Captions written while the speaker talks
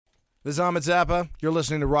This is Ahmed Zappa. You're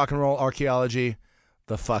listening to Rock and Roll Archaeology,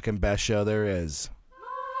 the fucking best show there is.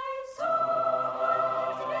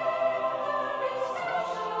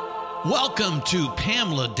 Welcome to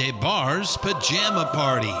Pamela DeBar's Pajama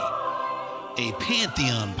Party, a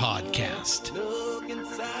Pantheon podcast.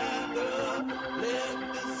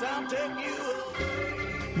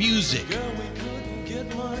 Music,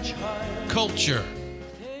 culture,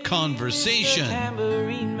 conversation,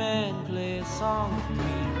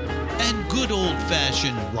 and good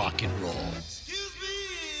old-fashioned rock and roll.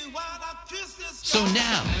 So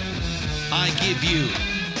now, I give you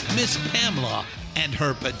Miss Pamela and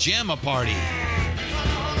her Pajama Party.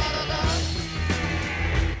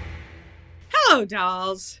 Hello,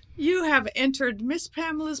 dolls. You have entered Miss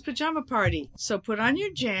Pamela's Pajama Party. So put on your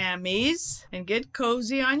jammies and get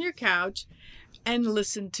cozy on your couch and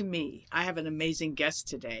listen to me. I have an amazing guest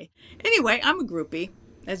today. Anyway, I'm a groupie,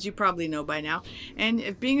 as you probably know by now. And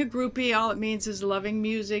if being a groupie, all it means is loving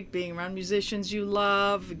music, being around musicians you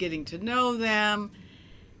love, getting to know them.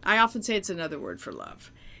 I often say it's another word for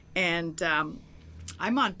love. And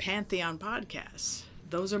I'm on Pantheon podcasts.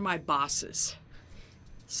 Those are my bosses.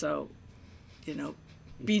 So,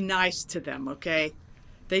 be nice to them, okay?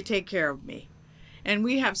 They take care of me. And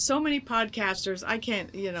we have so many podcasters, I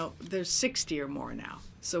can't, there's 60 or more now.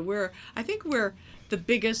 So I think we're the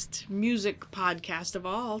biggest music podcast of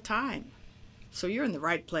all time. So you're in the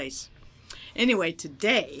right place. Anyway,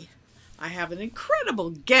 today I have an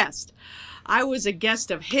incredible guest. I was a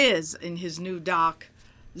guest of his in his new doc,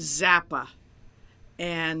 Zappa.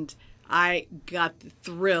 And I got the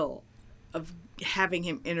thrill of having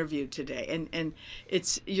him interviewed today. And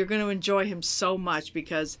you're going to enjoy him so much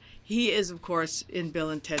because he is, of course, in Bill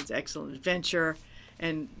and Ted's Excellent Adventure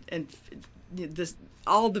and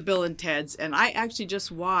all the Bill and Ted's. And I actually just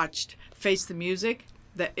watched Face the Music.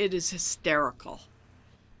 That it is hysterical.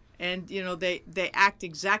 And, they act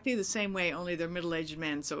exactly the same way, only they're middle-aged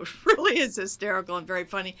men. So it really is hysterical and very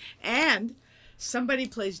funny. And somebody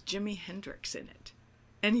plays Jimi Hendrix in it.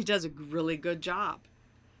 And he does a really good job.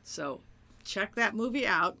 So check that movie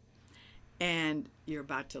out. And you're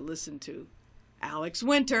about to listen to Alex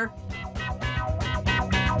Winter.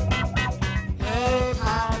 Hey,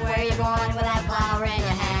 Mom, where you going with that flower in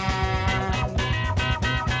your hand?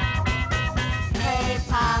 Hey,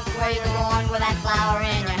 Pop, where you going with that flower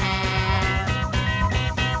in your hand?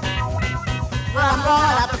 Well, I'm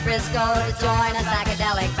going up to Frisco to join a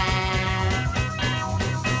psychedelic band.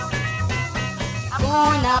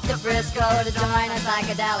 Going up to Frisco to join a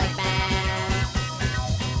psychedelic band.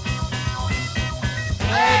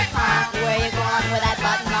 Hey, Pop, where you going with that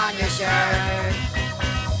button on your shirt?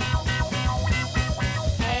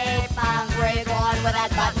 Hey, Pop, where you going with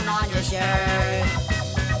that button on your shirt?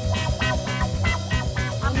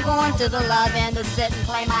 I'm going to the Love Inn to sit and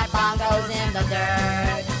play my bongos in the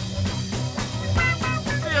dirt.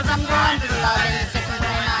 Yes, I'm going to the Love Inn to sit and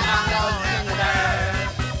play my bongos in the dirt.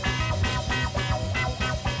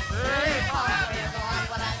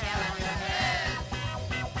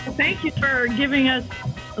 Well, thank you for giving us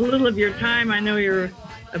a little of your time. I know you're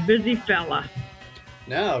a busy fella.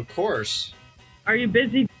 No, of course. Are you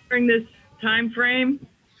busy during this time frame?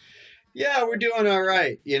 Yeah, we're doing all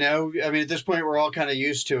right. At this point, we're all kind of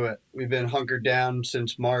used to it. We've been hunkered down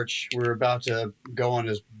since March. We're about to go on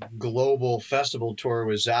this global festival tour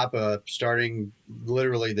with Zappa, starting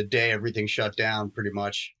literally the day everything shut down, pretty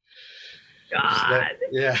much. God.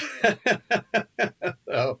 Yeah.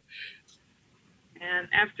 So. And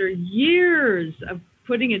after years of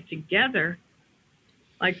putting it together,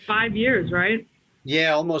 like 5 years, right?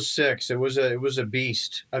 Yeah, almost 6. It was a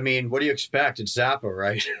beast. I mean, what do you expect? It's Zappa,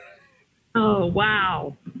 right? Oh,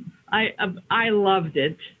 wow. I loved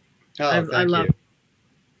it. Oh, I loved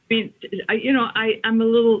it. I mean, I'm a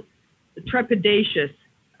little trepidatious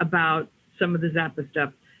about some of the Zappa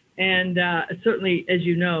stuff. And certainly, as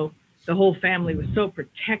you know, the whole family was so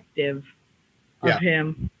protective of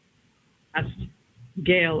him. That's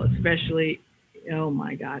Gail especially. Oh,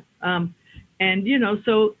 my God.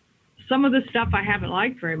 So some of the stuff I haven't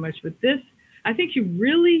liked very much, but this, I think you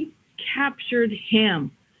really captured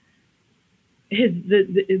him.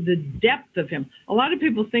 The depth of him. A lot of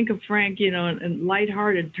people think of Frank, in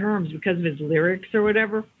lighthearted terms because of his lyrics or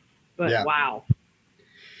whatever. But wow,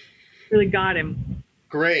 really got him.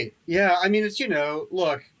 Great. Yeah. I mean, it's,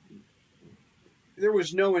 look, there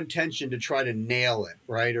was no intention to try to nail it,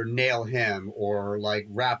 right? Or nail him or like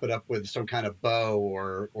wrap it up with some kind of bow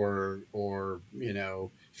or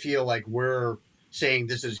feel like we're saying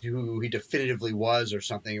this is who he definitively was or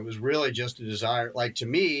something. It was really just a desire. Like, to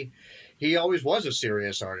me, he always was a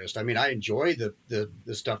serious artist. I mean, I enjoy the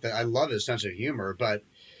stuff that I love his sense of humor, but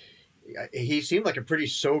he seemed like a pretty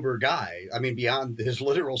sober guy. I mean, beyond his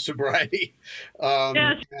literal sobriety.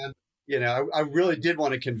 Yes. And, I really did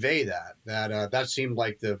want to convey that seemed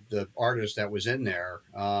like the artist that was in there.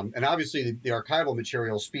 And obviously the archival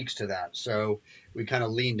material speaks to that. So we kind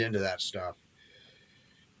of leaned into that stuff.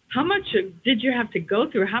 How much did you have to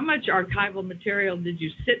go through? How much archival material did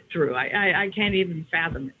you sit through? I can't even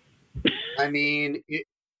fathom it. I mean,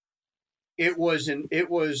 it was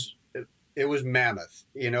mammoth,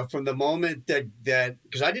 from the moment that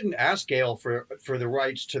because I didn't ask Gail for the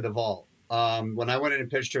rights to the vault. When I went in and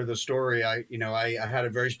pitched her the story, I had a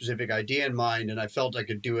very specific idea in mind, and I felt I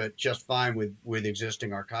could do it just fine with existing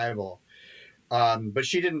archival. But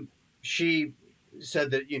she didn't. She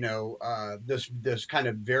said that this kind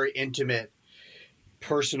of very intimate,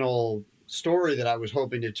 personal story that I was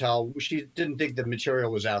hoping to tell, she didn't think the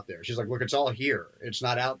material was out there. She's like, look, it's all here. It's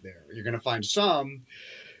not out there. You're going to find some,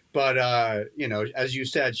 but as you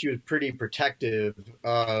said, she was pretty protective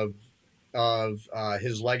of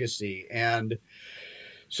his legacy. And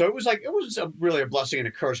so it was really a blessing and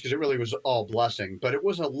a curse, because it really was all blessing, but it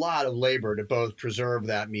was a lot of labor to both preserve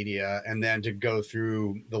that media and then to go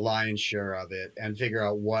through the lion's share of it and figure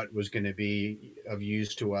out what was going to be of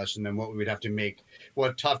use to us, and then what we would have to make,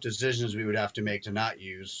 what tough decisions we would have to make to not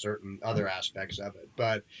use certain other aspects of it.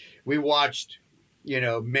 But we watched,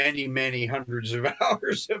 many, many hundreds of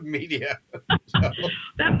hours of media. So.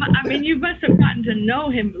 You must have gotten to know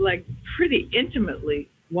him like pretty intimately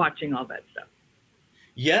watching all that stuff.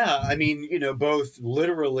 Yeah, I mean, both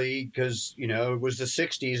literally, because, it was the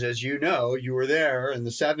 60s, as you were there in the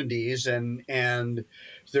 70s, and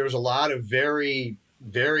there was a lot of very,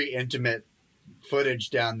 very intimate footage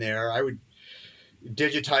down there. I would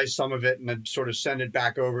digitize some of it and then sort of send it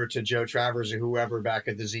back over to Joe Travers or whoever back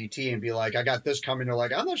at the ZT and be like, I got this coming. They're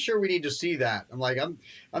like, I'm not sure we need to see that. I'm like, I'm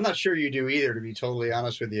not sure you do either, to be totally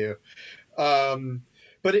honest with you.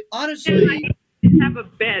 But honestly... have a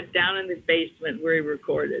bed down in the basement where he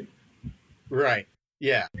recorded. Right.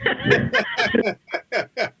 Yeah. I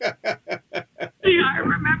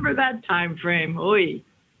remember that time frame. Oy.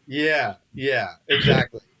 Yeah,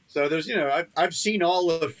 exactly. So there's, I've seen all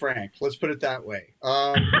of Frank. Let's put it that way.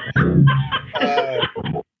 Okay.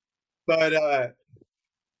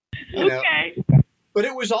 But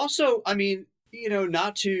it was also, I mean,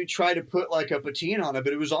 not to try to put like a patina on it,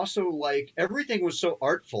 but it was also like everything was so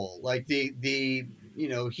artful. Like he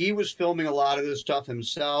was filming a lot of this stuff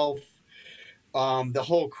himself. The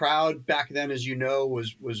whole crowd back then, as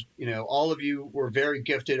was, all of you were very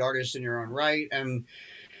gifted artists in your own right. And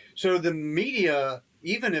so the media,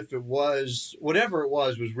 even if it was whatever it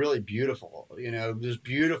was really beautiful. This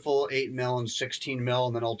beautiful 8mm and 16mm,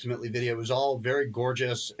 and then ultimately video, was all very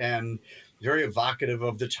gorgeous and very evocative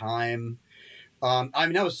of the time. I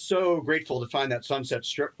was so grateful to find that Sunset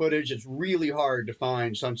Strip footage. It's really hard to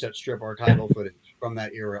find Sunset Strip archival footage from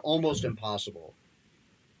that era. Almost impossible.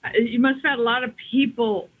 You must have had a lot of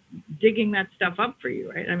people digging that stuff up for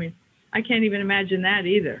you, right? I mean, I can't even imagine that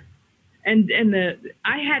either. And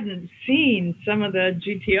I hadn't seen some of the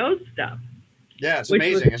GTO stuff. Yeah, it's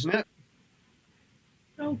amazing, isn't it?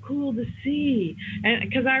 So cool to see. And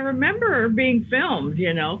because I remember being filmed,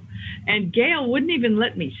 and Gail wouldn't even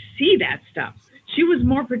let me see that stuff. She was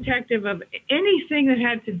more protective of anything that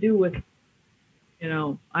had to do with,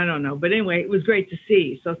 I don't know. But anyway, it was great to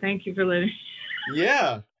see. So thank you for letting me.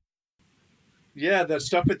 Yeah. Yeah, the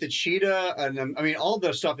stuff at the Cheetah, and all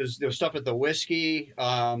the stuff there's stuff at the Whiskey.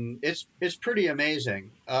 It's pretty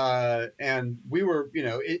amazing. And we were,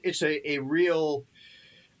 it's a real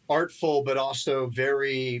artful, but also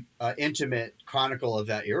very intimate chronicle of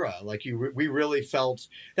that era. Like we really felt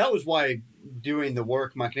that was why doing the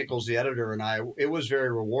work, Mike Nichols, the editor, and it was very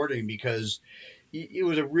rewarding, because it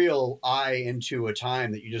was a real eye into a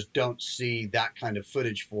time that you just don't see that kind of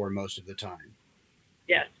footage for most of the time.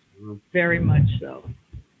 Yes, very much so.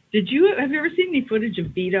 Have you ever seen any footage of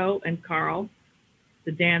Vito and Carl,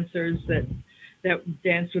 the dancers that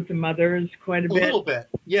danced with the mothers quite a bit? A little bit,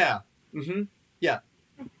 yeah. Mm-hmm. Yeah.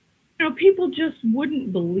 People just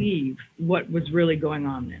wouldn't believe what was really going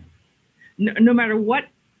on then. No matter what,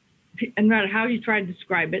 no matter how you try to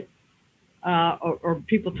describe it, or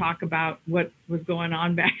people talk about what was going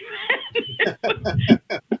on back then. It's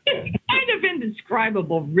kind of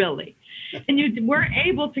indescribable, really. And you were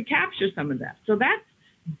able to capture some of that. So that's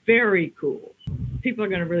very cool. People are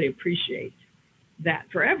going to really appreciate that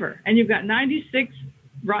forever. And you've got 96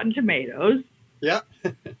 Rotten Tomatoes. Yeah.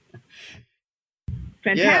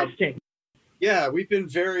 Fantastic. Yeah, we've been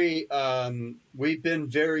very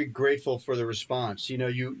grateful for the response. You know,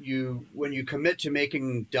 you when you commit to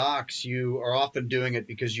making docs, you are often doing it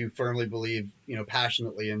because you firmly believe, you know,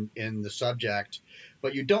 passionately in the subject,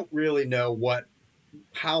 but you don't really know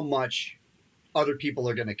how much other people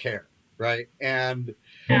are going to care, right? And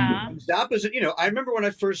Yeah. Zappa's, you know, I remember when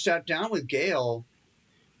I first sat down with Gail,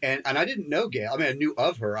 and I didn't know Gail. I mean, I knew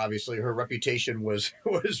of her. Obviously, her reputation was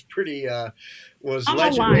was pretty was I'm a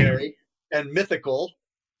liar. legendary and mythical.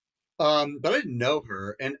 But I didn't know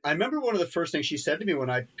her. And I remember one of the first things she said to me when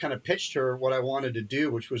I kind of pitched her what I wanted to do,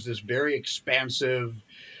 which was this very expansive,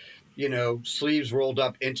 you know, sleeves rolled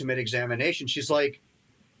up, intimate examination. She's like,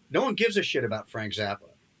 no one gives a shit about Frank Zappa,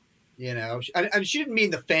 you know? And she didn't mean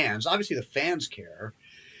the fans. Obviously, the fans care.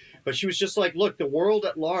 But she was just like, look, the world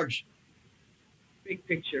at large. Big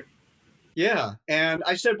picture. Yeah. And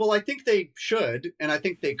I said, well, I think they should, and I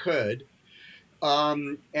think they could.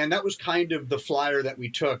 And that was kind of the flyer that we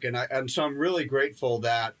took. And so I'm really grateful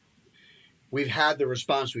that we've had the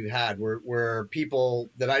response we've had, where people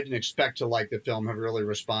that I didn't expect to like the film have really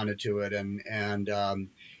responded to it. And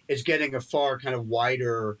it's getting a far kind of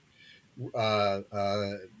wider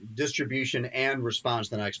distribution and response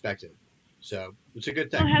than I expected. So it's a good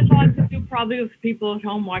thing. Well, it has a lot to do probably with people at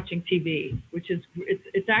home watching TV, which is,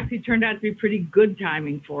 it's actually turned out to be pretty good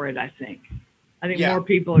timing for it, I think. I think Yeah. more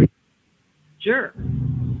people are, sure.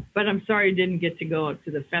 But I'm sorry you didn't get to go to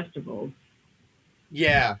the festival.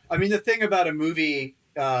 Yeah. I mean, the thing about a movie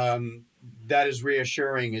that is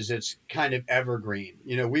reassuring is it's kind of evergreen.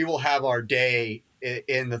 You know, we will have our day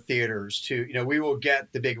in the theaters too. You know, we will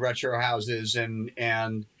get the big retro houses and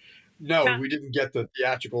no, Yeah. we didn't get the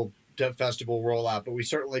theatrical festival rollout, but we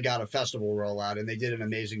certainly got a festival rollout, and they did an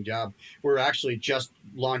amazing job. We're actually just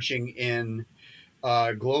launching in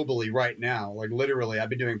globally right now. Like literally, I've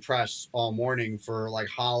been doing press all morning for like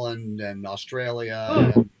Holland and Australia.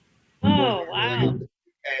 Oh. And Oh, wow.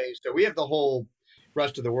 UK. So we have the whole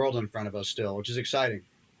rest of the world in front of us still, which is exciting.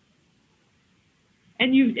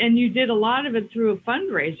 And you did a lot of it through a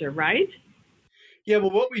fundraiser, right? Yeah,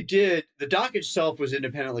 well, what we did, the doc itself was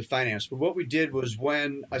independently financed, but what we did was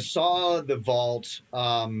when I saw the vault,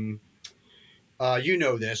 you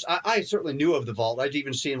know this, I certainly knew of the vault. I'd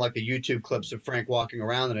even seen like the YouTube clips of Frank walking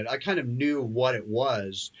around in it. I kind of knew what it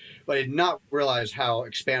was, but I did not realize how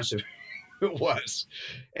expansive it was.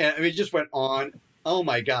 And I mean, it just went on. Oh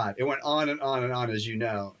my God. It went on and on and on, as you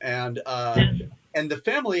know. And the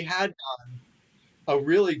family had done a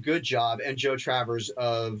really good job, and Joe Travers,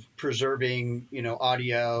 of preserving, you know,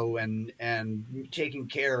 audio and taking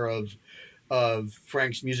care of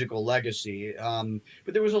Frank's musical legacy.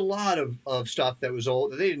 But there was a lot of stuff that was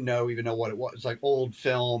old that they didn't even know what it was. It's like old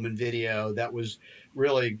film and video that was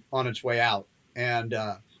really on its way out. And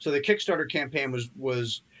so the Kickstarter campaign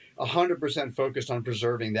was 100% focused on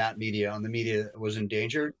preserving that media, and the media that was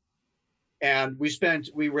endangered. And we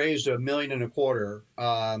raised $1.25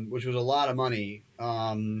 million, which was a lot of money.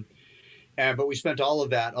 But we spent all of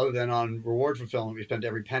that, other than on reward fulfillment, we spent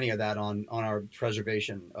every penny of that on our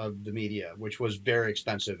preservation of the media, which was very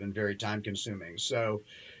expensive and very time consuming. So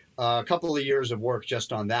a couple of years of work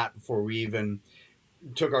just on that before we even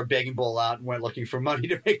took our begging bowl out and went looking for money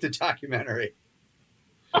to make the documentary.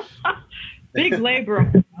 Big labor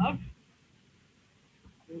of love.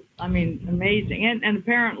 I mean, amazing. And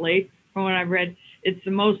apparently, from what I've read, it's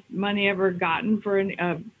the most money ever gotten for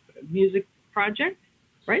a music project,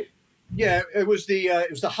 right? Yeah, it was the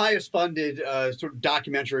highest funded sort of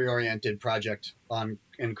documentary oriented project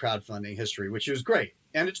in crowdfunding history, which was great.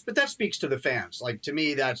 But that speaks to the fans. Like, to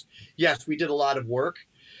me, yes, we did a lot of work,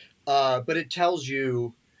 but it tells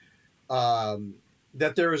you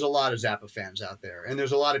that there is a lot of Zappa fans out there, and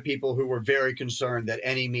there's a lot of people who were very concerned that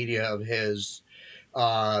any media of his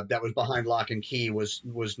that was behind lock and key was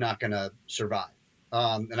not going to survive.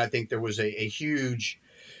 And I think there was a huge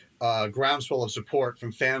groundswell of support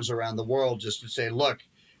from fans around the world, just to say, look,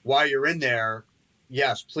 while you're in there,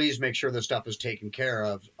 yes, please make sure this stuff is taken care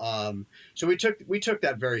of. So we took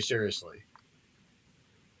that very seriously.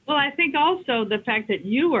 Well, I think also the fact that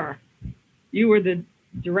you were the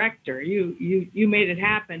director, you made it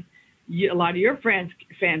happen. A lot of your fans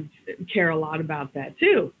care a lot about that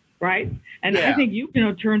too, right? And Yeah. I think you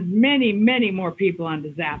turned many, many more people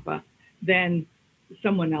onto Zappa than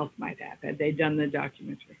someone else might have had they done the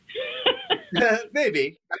documentary.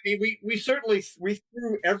 Maybe. I mean, we certainly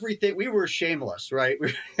threw everything. We were shameless, right?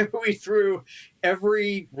 We threw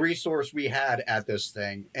every resource we had at this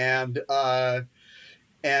thing, and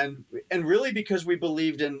really because we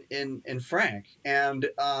believed in Frank, and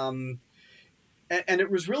it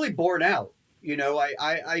was really borne out.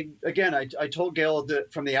 I told Gail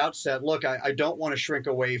that from the outset, look, I don't want to shrink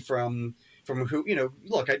away from who,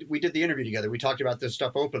 look, we did the interview together. We talked about this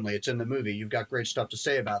stuff openly. It's in the movie. You've got great stuff to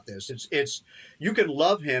say about this. It's, you can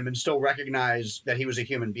love him and still recognize that he was a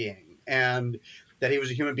human being, and that he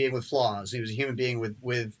was a human being with flaws. He was a human being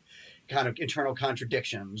with kind of internal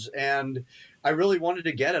contradictions. And I really wanted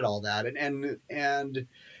to get at all that. And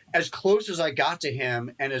as close as I got to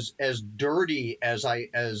him, and as dirty as I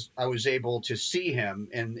was able to see him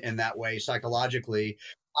in that way psychologically,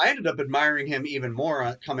 I ended up admiring him even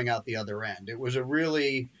more coming out the other end. It was a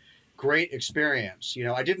really great experience.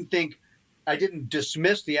 I didn't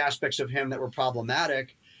dismiss the aspects of him that were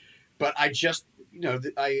problematic, but I just,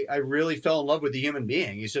 I really fell in love with the human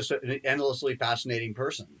being. He's just an endlessly fascinating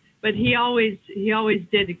person. But he always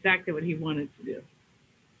did exactly what he wanted to do.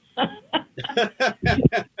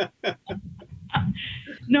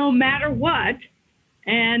 No matter what.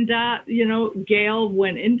 And, Gail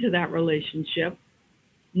went into that relationship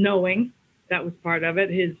knowing that was part of it,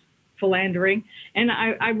 his philandering. And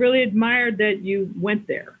I really admired that you went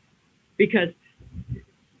there, because,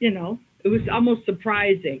 it was almost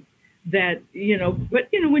surprising that, but,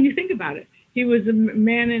 when you think about it, he was a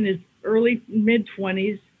man in his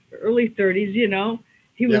mid-20s, early 30s, he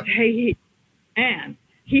was, Yep. and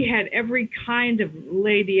he had every kind of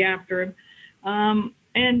lady after him.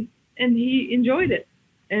 And he enjoyed it.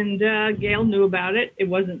 And Gail knew about it. It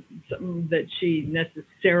wasn't something that she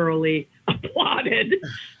necessarily applauded,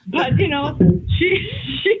 but,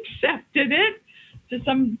 she accepted it to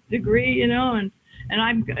some degree, and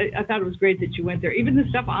I thought it was great that you went there. Even the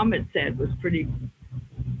stuff Ahmed said was pretty,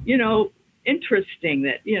 interesting,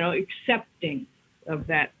 that, accepting of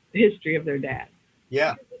that history of their dad.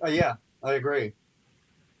 Yeah. Yeah, I agree.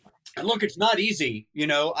 And look, it's not easy.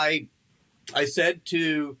 I said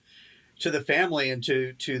to the family and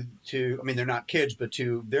to I mean, they're not kids, but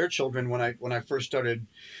to their children, when I first started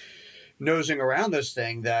nosing around this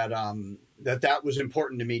thing, that that was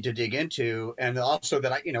important to me to dig into. And also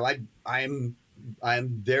that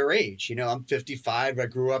I'm their age. I'm 55. I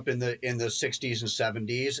grew up in the 60s and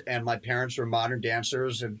 70s, and my parents were modern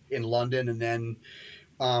dancers in London, and then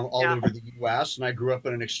all over the U.S. And I grew up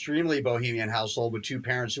in an extremely bohemian household with two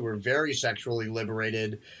parents who were very sexually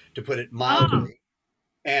liberated, to put it mildly.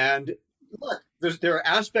 And look, there are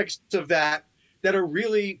aspects of that are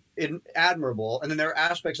really admirable, and then there are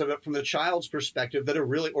aspects of it from the child's perspective that are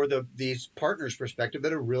really, or these partners' perspective,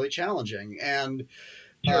 that are really challenging. And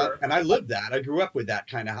and I lived that. I grew up in that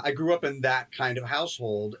kind of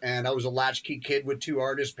household, and I was a latchkey kid with two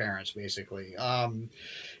artist parents, basically. And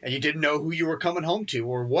you didn't know who you were coming home to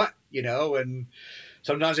or what, and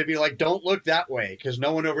sometimes they'd be like, "Don't look that way, because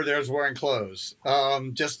no one over there is wearing clothes.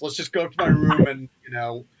 Let's just go up to my room and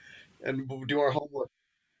and we'll do our homework."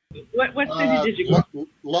 What city did you go?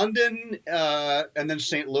 London, and then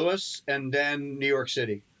St. Louis, and then New York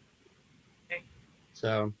City. Okay.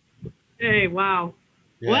 So. Hey, wow.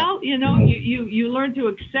 Yeah. Well, you learn to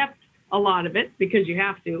accept a lot of it, because you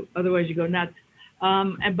have to, otherwise you go nuts.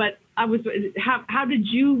 But how did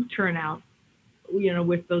you turn out,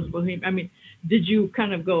 with those bohemian? I mean, did you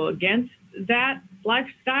kind of go against that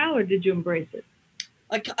lifestyle, or did you embrace it?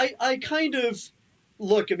 I kind of,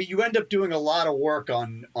 look, I mean, you end up doing a lot of work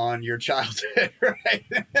on your childhood, right?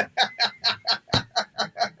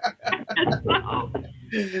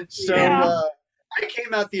 So I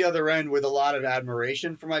came out the other end with a lot of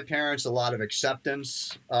admiration for my parents, a lot of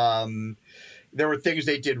acceptance. There were things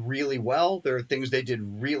they did really well. There were things they did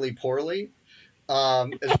really poorly,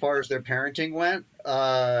 as far as their parenting went.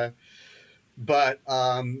 But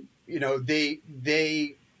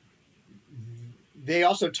they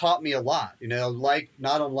also taught me a lot,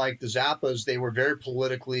 not unlike the Zappas. They were very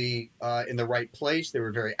politically in the right place. They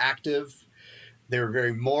were very active. They were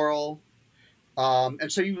very moral.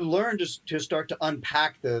 And so you learn to start to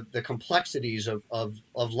unpack the complexities of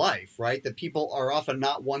life, right? That people are often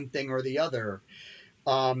not one thing or the other.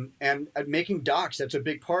 And making docs, that's a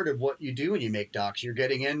big part of what you do when you make docs. You're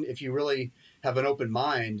getting in, if you really have an open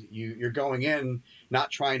mind, you're going in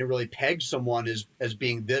not trying to really peg someone as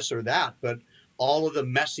being this or that, but all of the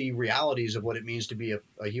messy realities of what it means to be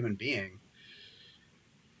a human being.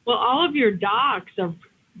 Well, all of your docs are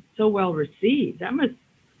so well received. That must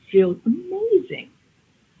feel amazing,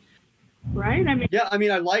 right? I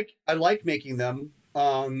mean, I like making them.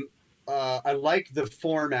 I like the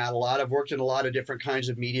format a lot. I've worked in a lot of different kinds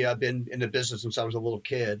of media. I've been in the business since I was a little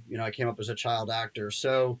kid. I came up as a child actor.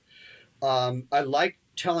 So I like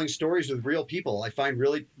telling stories with real people. I find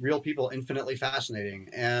really real people infinitely fascinating.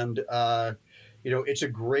 And, it's a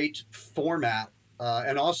great format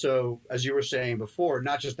and also, as you were saying before,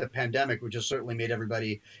 not just the pandemic, which has certainly made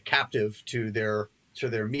everybody captive to their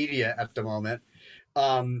media at the moment.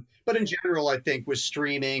 But in general, I think with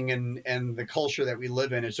streaming and the culture that we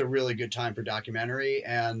live in, it's a really good time for documentary.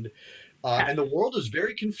 And the world is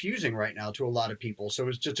very confusing right now to a lot of people. So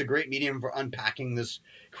it's just a great medium for unpacking this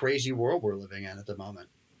crazy world we're living in at the moment.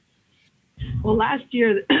 Well, last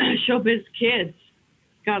year, Showbiz Kids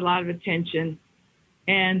got a lot of attention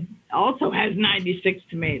and also has 96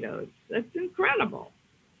 tomatoes. That's incredible.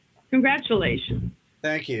 Congratulations.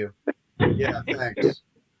 Thank you. Yeah, thanks.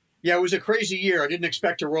 Yeah, it was a crazy year. I didn't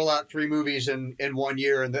expect to roll out 3 movies in 1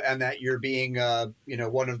 year, and that year being,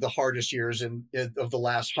 one of the hardest years of the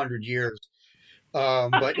last 100 years.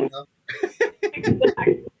 But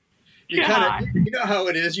you kind of, you know how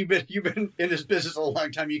it is. You've been in this business a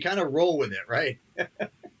long time. You kind of roll with it, right?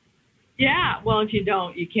 Yeah. Well, if you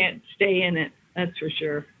don't, you can't stay in it. That's for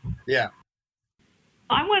sure. Yeah.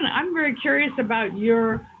 I'm very curious about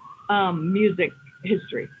your music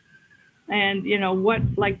history, and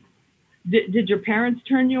did your parents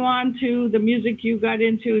turn you on to the music you got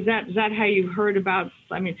into? Is that how you heard about?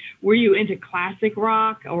 I mean, were you into classic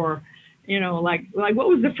rock, or like what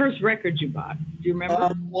was the first record you bought? Do you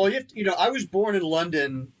remember? Well, I was born in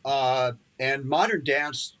London, and modern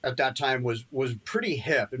dance at that time was pretty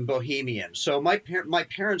hip and bohemian. So my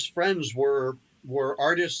parents' friends were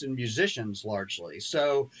artists and musicians largely.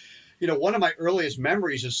 So, one of my earliest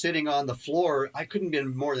memories is sitting on the floor. I couldn't have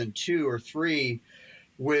been more than 2 or 3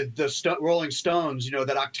 with the Rolling Stones,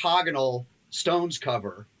 that octagonal Stones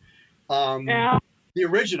cover, the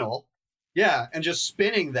original, yeah, and just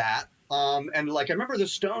spinning that. And I remember the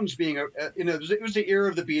Stones being, it was the era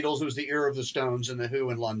of the Beatles, it was the era of the Stones and the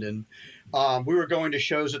Who in London. We were going to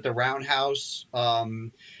shows at the Roundhouse,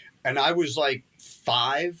 and I was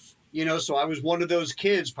 5, so I was one of those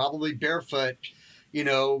kids, probably barefoot,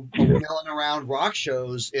 milling around rock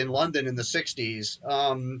shows in London in the 60s.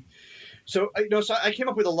 So I came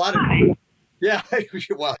up with a lot of, yeah,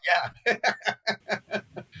 well, yeah.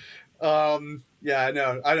 Yeah, I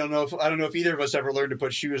know. I don't know if either of us ever learned to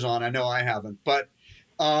put shoes on. I know I haven't, but,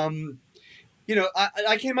 I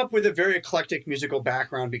came up with a very eclectic musical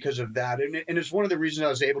background because of that. And it's one of the reasons I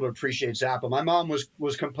was able to appreciate Zappa. My mom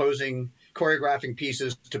was composing, choreographing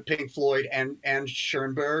pieces to Pink Floyd and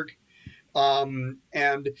Schoenberg.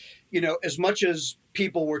 And as much as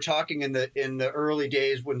people were talking in the early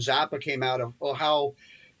days when Zappa came out of how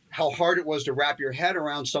hard it was to wrap your head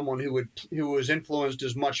around someone who was influenced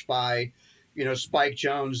as much by, Spike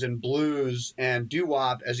Jones and blues and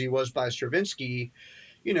doo-wop as he was by Stravinsky,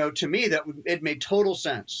 to me it made total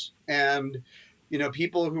sense. And,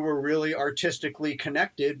 people who were really artistically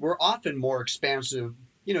connected were often more expansive.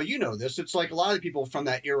 This. It's like a lot of people from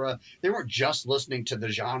that era, they weren't just listening to the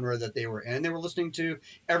genre that they were in. They were listening to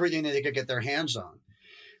everything that they could get their hands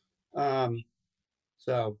on.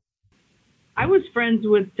 So I was friends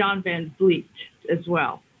with John Van Vliet as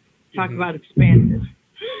well. Talk about expansive.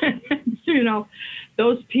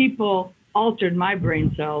 Those people altered my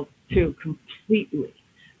brain cells too completely,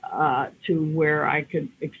 to where I could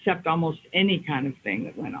accept almost any kind of thing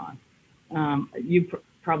that went on.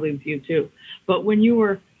 Probably with you too. But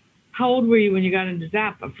how old were you when you got into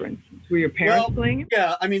Zappa, for instance? Were your parents playing it?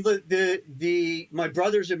 Yeah, I mean, my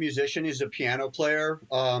brother's a musician. He's a piano player.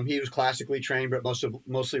 He was classically trained, but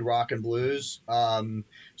mostly rock and blues.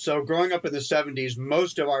 So growing up in the 70s,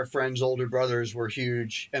 most of our friends' older brothers were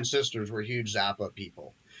huge, and sisters were huge Zappa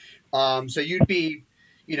people. So you'd be,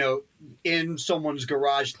 in someone's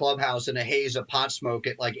garage clubhouse in a haze of pot smoke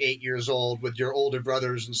at 8 years old with your older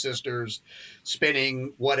brothers and sisters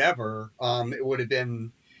spinning whatever. It would have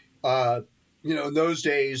been, in those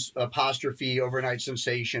days, Apostrophe, Overnight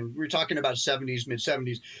Sensation. We were talking about 70s, mid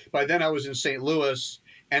 70s. By then I was in St. Louis,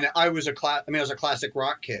 and I was a classic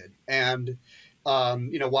rock kid. And,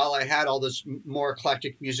 while I had all this more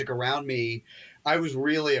eclectic music around me, I was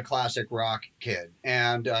really a classic rock kid.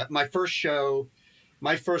 And my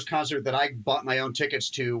first concert that I bought my own tickets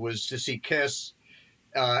to was to see Kiss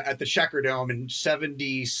at the Checker Dome in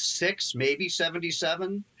 76, maybe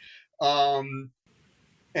 77. I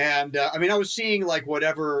was seeing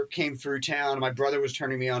whatever came through town. My brother was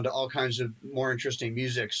turning me on to all kinds of more interesting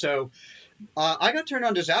music. So I got turned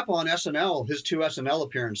on to Zappa on SNL, his 2 SNL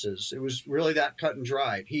appearances. It was really that cut and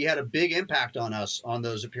dried. He had a big impact on us on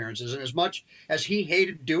those appearances. And as much as he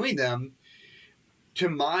hated doing them, to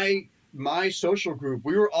my social group,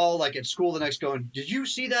 we were all at school the next going, did you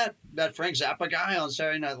see that Frank Zappa guy on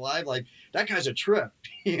Saturday Night Live? That guy's a trip,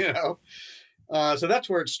 So that's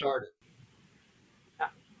where it started.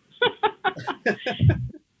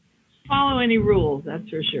 Follow any rules, that's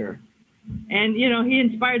for sure. And, you know, he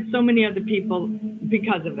inspired so many other people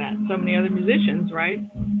because of that, so many other musicians, right?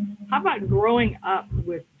 How about growing up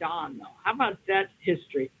with Don, though? How about that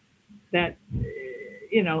history? That,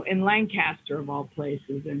 you know, in Lancaster, of all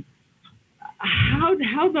places, and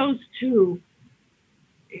how those two,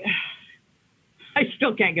 I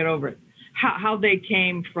still can't get over it, how they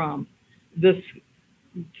came from the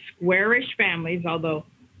squarish families, although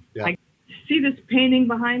I see this painting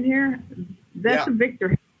behind here. That's a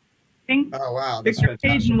Victor painting. Oh, wow. That's Victor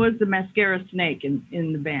fantastic. Hayden was the mascara snake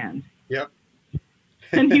in the band. Yep.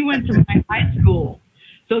 And he went to my high school.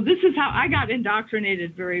 So this is how I got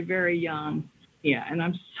indoctrinated very, very young. Yeah, and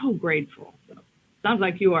I'm so grateful. So, sounds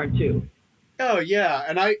like you are too. Oh yeah,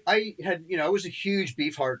 and I had, you know, I was a huge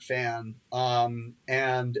Beefheart fan,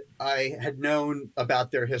 and I had known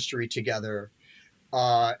about their history together,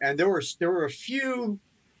 and there were a few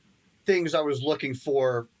things I was looking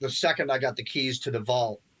for the second I got the keys to the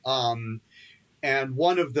vault, and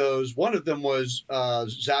one of them was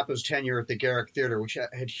Zappa's tenure at the Garrick Theater, which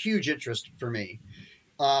had huge interest for me.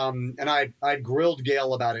 And I grilled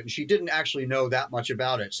Gail about it, and she didn't actually know that much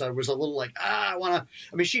about it. So I was a little like, I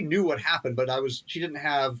mean, she knew what happened, but she didn't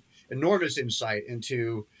have enormous insight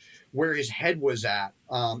into where his head was at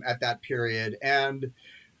that period. And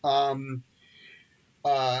so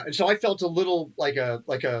I felt a little like a,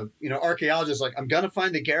 you know, archaeologist, like I'm going to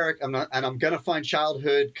find the Garrick, and I'm going to find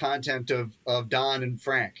childhood content of Don and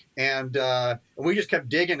Frank. And we just kept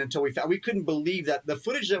digging until we couldn't believe that the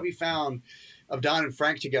footage that we found of Don and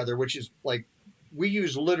Frank together, which is like, we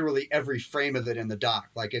use literally every frame of it in the doc.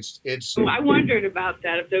 Like it's. I wondered about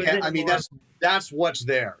that. If there was I mean, that's what's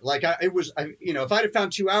there. Like you know, if I'd have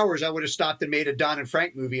found 2 hours, I would have stopped and made a Don and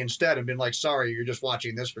Frank movie instead and been like, sorry, you're just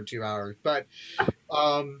watching this for 2 hours. But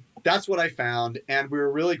that's what I found. And we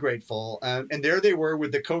were really grateful. And there they were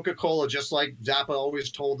with the Coca-Cola, just like Zappa always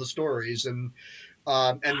told the stories, and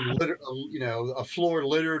you know, a floor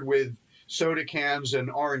littered with soda cans and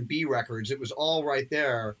R&B records. It was all right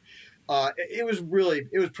there. It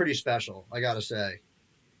was pretty special, I gotta say.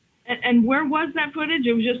 And where was that footage?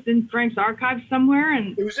 It was just in Frank's archives somewhere?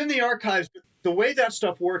 And it was in the archives. The way that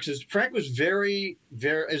stuff works is Frank was very,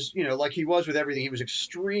 very, as you know, like he was with everything, he was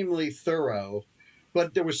extremely thorough,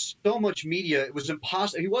 but there was so much media, it was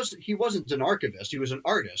impossible. He wasn't an archivist, he was an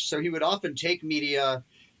artist. So he would often take media,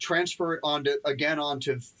 transfer it onto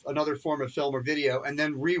another form of film or video, and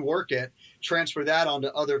then rework it, transfer that onto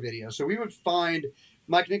other videos. So we would find,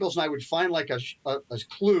 Mike Nichols and I would find like a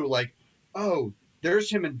clue, like, oh, there's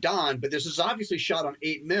him and Don, but this is obviously shot on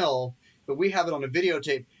 8mm, but we have it on a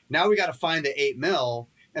videotape. Now we got to find the 8mm,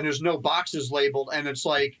 and there's no boxes labeled, and it's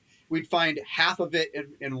like we'd find half of it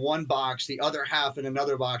in one box, the other half in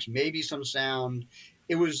another box, maybe some sound.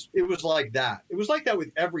 It was like that. It was like that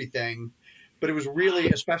with everything. But it was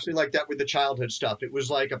really, especially like that with the childhood stuff. It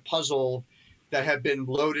was like a puzzle that had been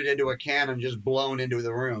loaded into a can and just blown into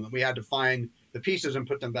the room. And we had to find the pieces and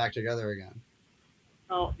put them back together again.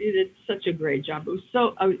 Oh, you did such a great job. It was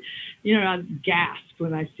so, you know, I gasp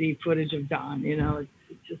when I see footage of Don. You know,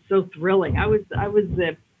 it's just so thrilling. I was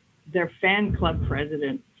their fan club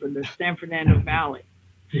president for the San Fernando Valley.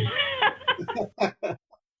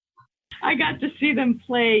 I got to see them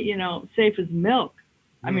play, you know, Safe as Milk.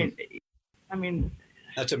 I mean,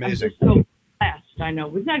 that's amazing. I'm just so blessed. I know.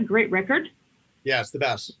 Was that a great record? Yeah, it's the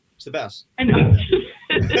best. It's the best. I know.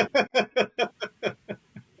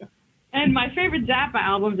 And my favorite Zappa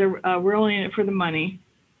albums are "We're Only in It for the Money,"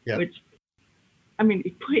 which, I mean,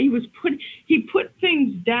 he put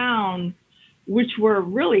things down which were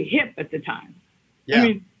really hip at the time. Yeah. I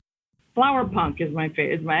mean, Flower Punk is my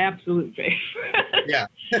absolute favorite. Yeah.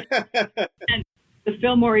 And the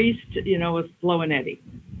Fillmore East, you know, with Flo and Eddie.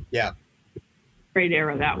 Yeah. Great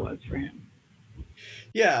era that was for him.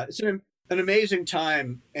 Yeah, it's an amazing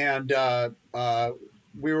time, and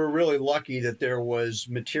we were really lucky that there was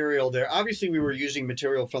material there. Obviously, we were using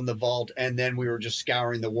material from the vault, and then we were just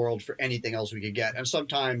scouring the world for anything else we could get. And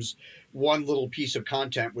sometimes one little piece of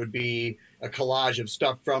content would be a collage of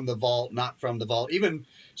stuff from the vault, not from the vault. Even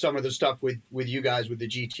some of the stuff with you guys with the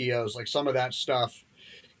GTOs, like some of that stuff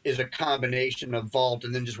is a combination of vault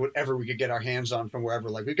and then just whatever we could get our hands on from wherever.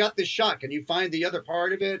 Like, we got this shot, can you find the other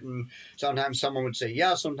part of it? And sometimes someone would say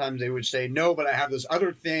yes, sometimes they would say no, but I have this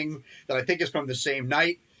other thing that I think is from the same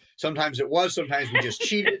night. Sometimes it was, sometimes we just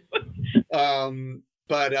cheated.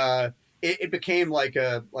 But it became like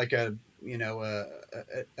a you know,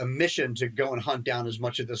 a mission to go and hunt down as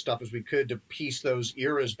much of this stuff as we could to piece those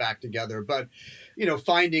eras back together. But, you know,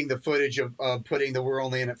 finding the footage of putting the We're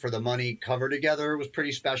Only in It for the Money cover together was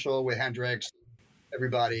pretty special with Hendrix,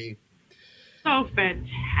 everybody. So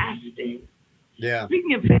fantastic. Yeah.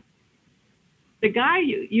 Speaking of, the guy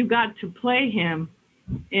you got to play him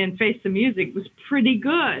in Face the Music was pretty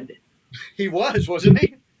good. He was, wasn't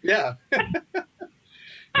he? Yeah.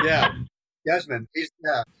 Yeah. Desmond. He's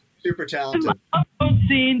super talented. Those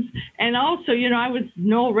scenes, and also,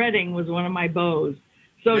 Noel Redding was one of my beaux.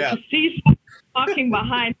 So Yeah. to see someone walking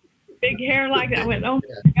behind big hair like that, I went, oh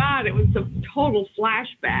my God, it was a total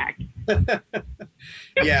flashback.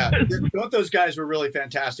 Yeah, both those guys were really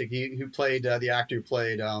fantastic. Who played the actor who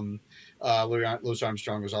played Louis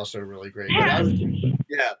Armstrong was also really great. Yes.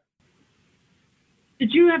 Yeah.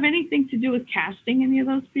 Did you have anything to do with casting any of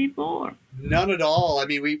those people? Or? None at all. I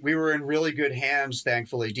mean, we were in really good hands,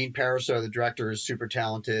 thankfully. Dean Pariseau, the director, is super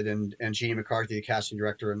talented, and Jeannie McCarthy, the casting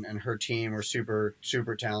director, and her team were super,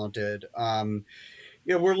 super talented.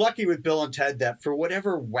 We're lucky with Bill and Ted that for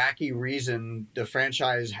whatever wacky reason the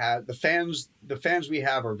franchise had, the fans we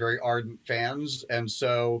have are very ardent fans, and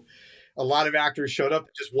so a lot of actors showed up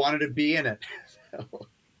and just wanted to be in it.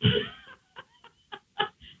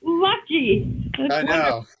 Lucky. That's I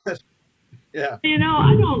know. Yeah.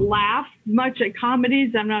 I don't laugh much at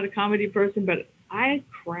comedies. I'm not a comedy person, but I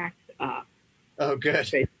cracked up. Oh,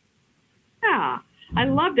 good. Yeah, I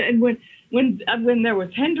loved it. And when there was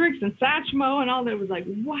Hendrix and Satchmo and all that, it was like,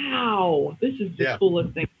 wow, this is the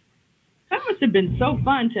coolest thing. That must have been so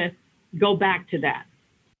fun to go back to that.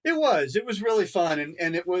 It was really fun.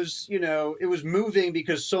 And it was, it was moving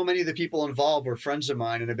because so many of the people involved were friends of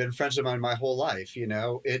mine and have been friends of mine my whole life.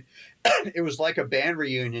 It was like a band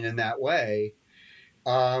reunion in that way.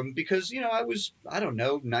 Because, I was,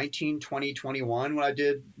 19, 20, 21 when I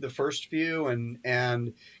did the first few, and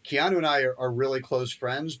Keanu and I are really close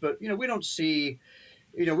friends, but, we don't see,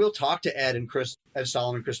 we'll talk to Ed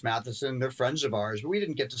Solomon, Chris Matheson, they're friends of ours, but we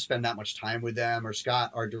didn't get to spend that much time with them, or Scott,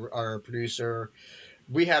 our producer.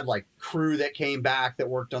 We had like crew that came back that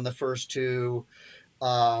worked on the first two.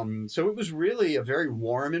 So it was really a very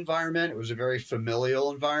warm environment. It was a very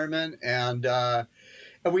familial environment. And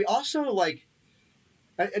we also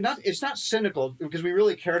it's not cynical because we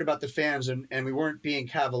really cared about the fans and we weren't being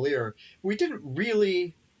cavalier. We didn't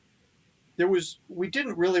really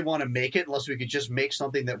want to make it unless we could just make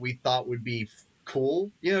something that we thought would be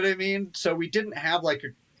cool. You know what I mean? So we didn't have like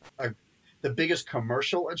the biggest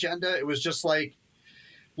commercial agenda. It was just like,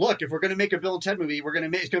 look, if we're going to make a Bill and Ted movie, it's going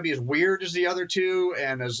to be as weird as the other two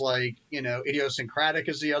and as idiosyncratic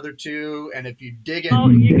as the other two. And if you dig it, oh,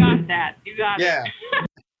 you got that. You got it. Yeah.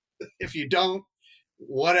 If you don't,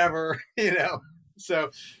 whatever, So,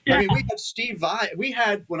 yeah. I mean, we had Steve Vai.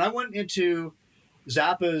 When I went into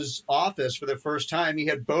Zappa's office for the first time, he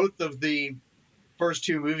had both of the first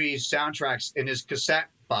two movies soundtracks in his cassette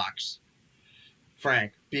box,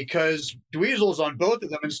 Frank, because Dweezil's on both of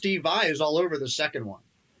them and Steve Vai is all over the second one.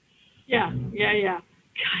 Yeah. God,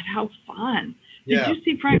 how fun. Did you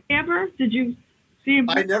see Frank ever? Did you see him?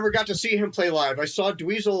 I never got to see him play live. I saw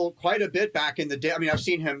Dweezil quite a bit back in the day. I mean, I've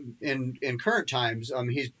seen him in current times.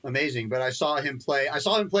 He's amazing, but I saw him play at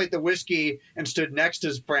the Whiskey and stood next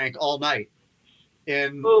to Frank all night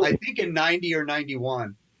I think in 90 or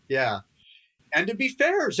 91. Yeah. And to be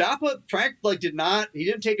fair, Frank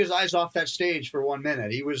didn't take his eyes off that stage for 1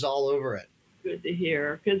 minute. He was all over it. Good to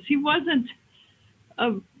hear, because he wasn't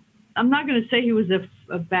I'm not going to say he was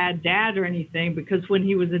a bad dad or anything, because when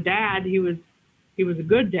he was a dad, he was a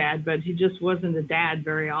good dad, but he just wasn't a dad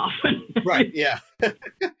very often. Right. Yeah.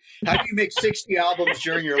 How do you make 60 albums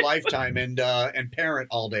during your lifetime and parent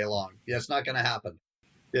all day long? Yeah, it's not going to happen.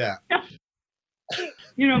 Yeah.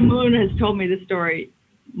 Moon has told me the story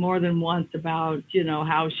more than once about,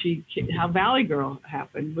 how Valley Girl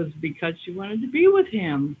happened was because she wanted to be with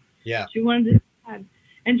him. Yeah. She wanted to,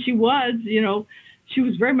 and she was, she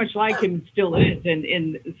was very much like him, still is,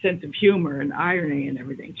 in the sense of humor and irony and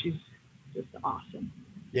everything. She's just awesome.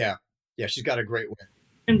 Yeah. Yeah, she's got a great way.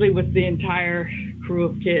 Friendly with the entire crew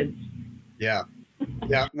of kids. Yeah.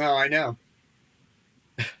 Yeah, no, I know.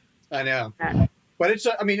 I know. But it's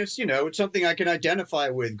something I can identify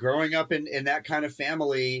with. Growing up in that kind of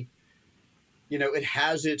family, it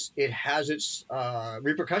has its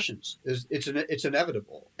repercussions. It's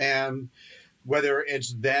inevitable. And whether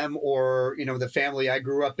it's them or, the family I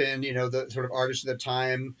grew up in, the sort of artists of the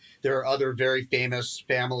time, there are other very famous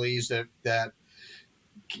families that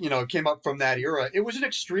came up from that era. It was an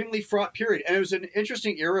extremely fraught period. And it was an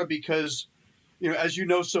interesting era because, as you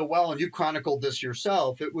know so well, and you chronicled this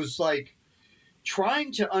yourself, it was like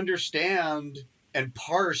trying to understand and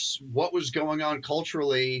parse what was going on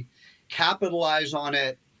culturally, capitalize on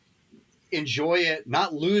it, enjoy it,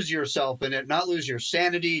 not lose yourself in it, not lose your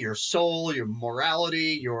sanity, your soul, your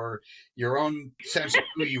morality, your own sense of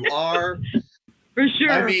who you are. For sure.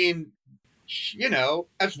 I mean, you know,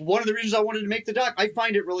 that's one of the reasons I wanted to make the doc. I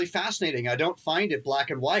find it really fascinating. I don't find it black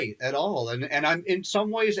and white at all. And I'm in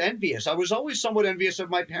some ways envious. I was always somewhat envious of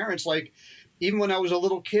my parents. Like, even when I was a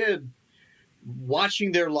little kid,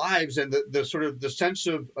 watching their lives and the sort of the sense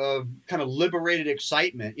of kind of liberated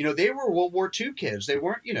excitement. You know, they were World War II kids. They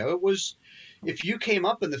weren't, you know, it was, if you came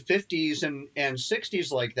up in the 50s and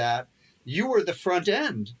 60s like that, you were the front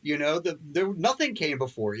end, you know, nothing came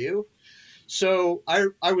before you. So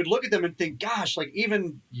I would look at them and think, gosh, like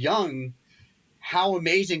even young, how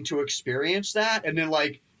amazing to experience that. And then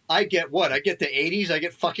like, I get the 80s, I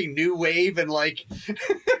get fucking new wave and like,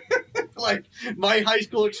 like my high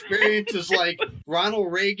school experience is like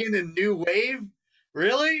Ronald Reagan and new wave.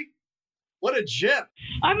 Really? What a jip.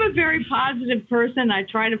 I'm a very positive person. I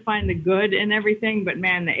try to find the good in everything, but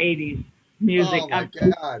man, the 80s music. Oh my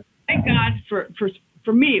God. Thank God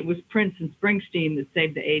for me, it was Prince and Springsteen that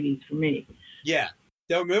saved the 80s for me. Yeah.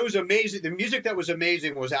 It was amazing. The music that was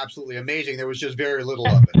amazing was absolutely amazing. There was just very little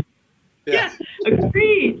of it. Yeah,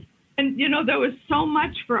 agreed. And, you know, there was so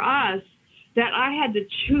much for us that I had to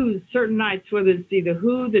choose certain nights, whether it's the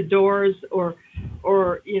Who, the Doors, or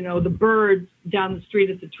you know, the Byrds down the street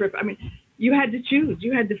at the Trip. I mean, you had to choose.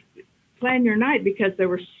 You had to plan your night because there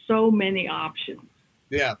were so many options.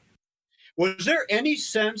 Yeah. Was there any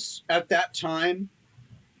sense at that time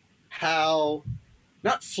how,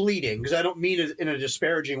 not fleeting, because I don't mean it in a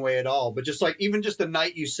disparaging way at all, but just like, even just the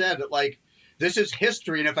night you said that, like, this is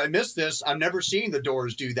history, and if I miss this, I'm never seeing the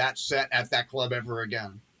Doors do that set at that club ever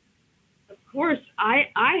again? Of course, I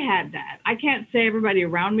had that. I can't say everybody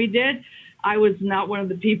around me did. I was not one of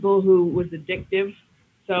the people who was addictive.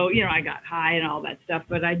 So, you know, I got high and all that stuff,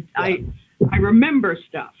 but I remember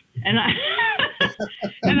stuff. And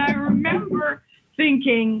I remember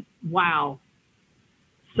thinking, wow,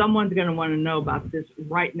 someone's going to want to know about this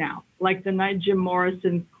right now. Like the night Jim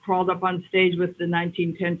Morrison crawled up on stage with the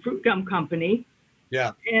 1910 Fruit Gum Company.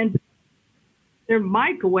 Yeah. And their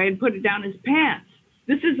mic away and put it down his pants.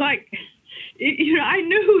 This is like, you know, I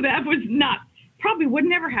knew that was probably would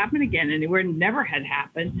never happen again anywhere, never had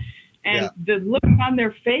happened. And the look on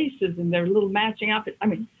their faces and their little matching outfits, I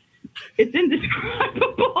mean, it's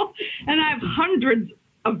indescribable. And I have hundreds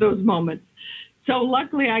of those moments. So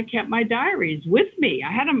luckily I kept my diaries with me.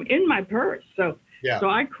 I had them in my purse. So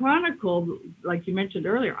I chronicled, like you mentioned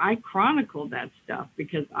earlier, I chronicled that stuff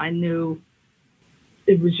because I knew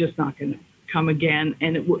it was just not going to come again.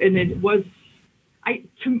 And it was,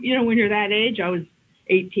 you know, when you're that age, I was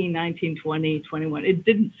 18, 19, 20, 21. It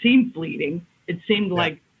didn't seem fleeting. It seemed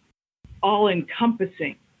like all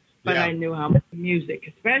encompassing, but I knew how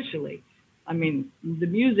music, especially, I mean, the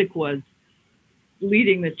music was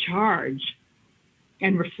leading the charge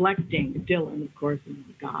and reflecting. Dylan, of course, is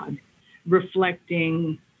God,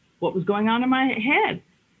 reflecting what was going on in my head.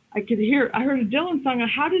 I heard a Dylan song.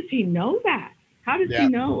 How does he know that? How does he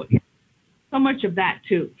know? So much of that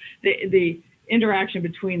too. The interaction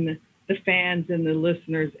between the fans and the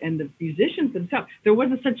listeners and the musicians themselves. There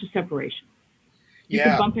wasn't such a separation. You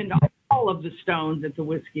could bump into all of the Stones at the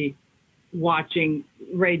Whiskey watching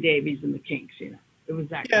Ray Davies and the Kinks, you know. It was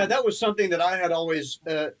that. Yeah, that was something that I had always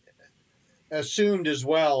assumed as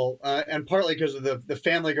well. And partly because of the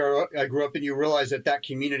family I grew up in, you realize that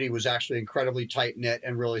community was actually incredibly tight-knit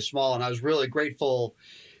and really small. And I was really grateful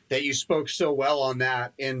that you spoke so well on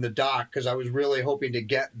that in the doc, because I was really hoping to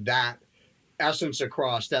get that essence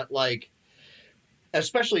across, that, like,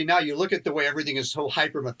 especially now you look at the way everything is so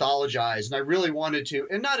hyper mythologized, and I really wanted to,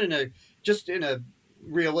 and not in a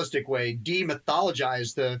realistic way,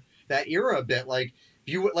 demythologize that era a bit. Like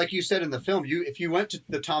you said in the film, if you went to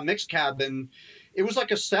the Tom Mix cabin, it was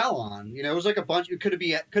like a salon, you know, it was like a bunch, it could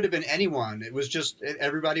have been anyone. It was just,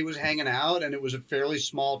 everybody was hanging out, and it was a fairly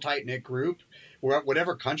small, tight knit group,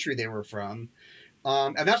 whatever country they were from.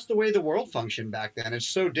 And that's the way the world functioned back then. It's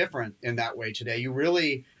so different in that way today. You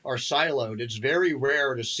really are siloed. It's very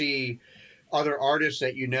rare to see other artists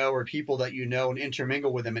that you know or people that you know and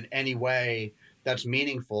intermingle with them in any way that's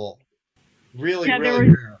meaningful. Really, really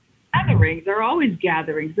rare. Gatherings. There are always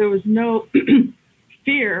gatherings. There was no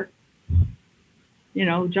fear. You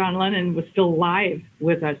know, John Lennon was still live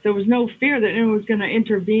with us. There was no fear that anyone was going to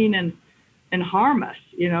intervene and harm us.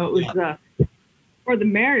 You know, it was for the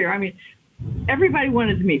merrier. I mean, everybody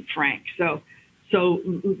wanted to meet Frank. So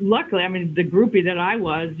luckily, I mean, the groupie that I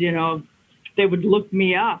was, you know, they would look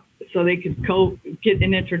me up so they could get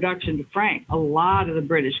an introduction to Frank, a lot of the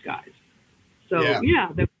British guys. So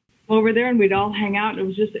they were over there and we'd all hang out. It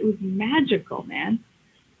was magical, man.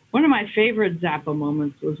 One of my favorite Zappa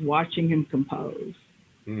moments was watching him compose,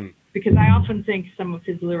 because I often think some of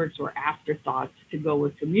his lyrics were afterthoughts to go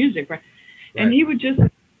with the music, right? And he would just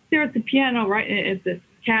there at the piano, right at the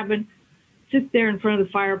cabin, sit there in front of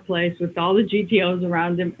the fireplace with all the GTOs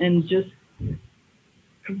around him and just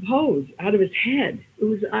compose out of his head. It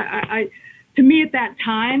was, to me at that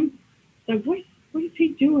time, like, what is he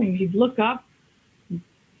doing? He'd look up,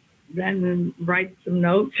 then write some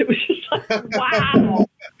notes. It was just like, wow.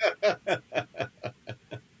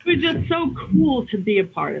 It was just so cool to be a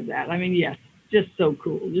part of that. I mean, yes, just so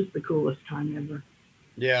cool. Just the coolest time ever.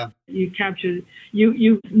 Yeah. You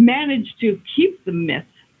managed to keep the myth,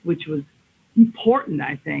 which was important,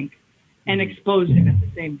 I think, and expose it at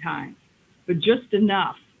the same time, but just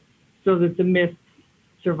enough so that the myth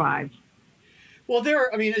survived. Well,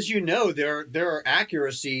 as you know, there are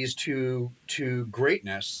accuracies to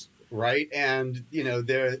greatness, right? And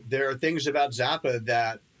there are things about Zappa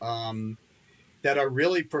that are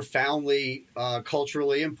really profoundly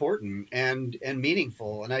culturally important and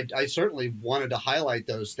meaningful. And I certainly wanted to highlight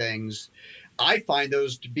those things. I find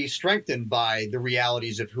those to be strengthened by the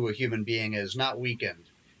realities of who a human being is, not weakened.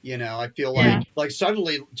 I feel like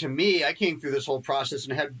suddenly, to me, I came through this whole process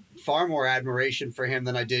and had far more admiration for him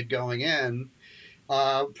than I did going in.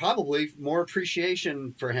 Probably more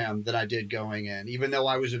appreciation for him than I did going in, even though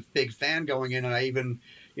I was a big fan going in. And I even,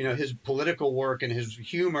 his political work and his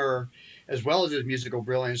humor, as well as his musical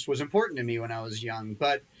brilliance, was important to me when I was young.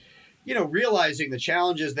 But, realizing the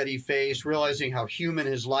challenges that he faced, realizing how human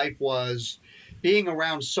his life was, being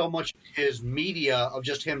around so much of his media of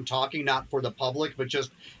just him talking, not for the public, but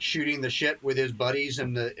just shooting the shit with his buddies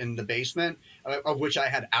in the basement, of which I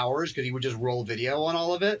had hours because he would just roll video on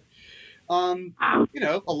all of it. A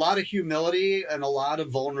lot of humility and a lot of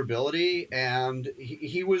vulnerability. And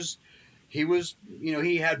he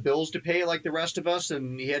had bills to pay like the rest of us,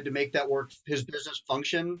 and he had to make that work, his business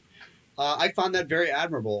function. I found that very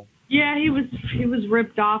admirable. Yeah, he was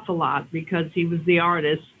ripped off a lot because he was the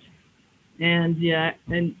artist. And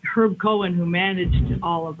Herb Cohen, who managed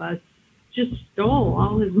all of us, just stole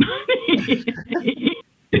all his money.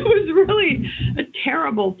 It was really a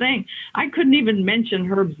terrible thing. I couldn't even mention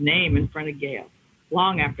Herb's name in front of Gail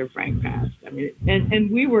long after Frank passed. I mean, and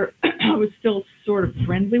I was still sort of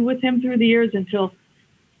friendly with him through the years until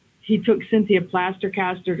he took Cynthia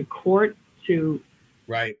Plastercaster to court to.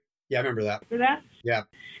 Right. Yeah, I remember that. For that? Yeah.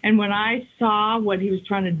 And when I saw what he was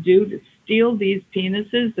trying to do to steal these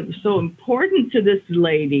penises that were so important to this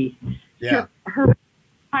lady, her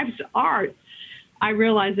life's art, I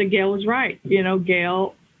realized that Gail was right.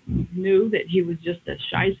 Gail knew that he was just a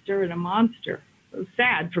shyster and a monster. It was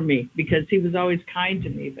sad for me because he was always kind to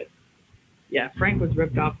me. But yeah, Frank was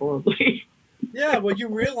ripped off horribly. Yeah, well, you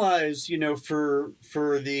realize, for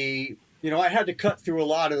the, I had to cut through a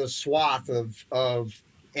lot of the swath of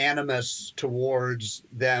animus towards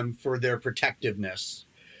them for their protectiveness.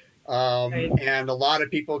 Right. And a lot of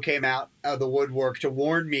people came out of the woodwork to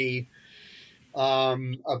warn me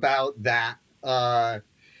about that.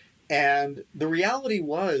 And the reality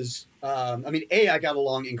was, I got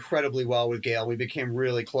along incredibly well with Gail. We became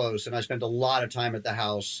really close, and I spent a lot of time at the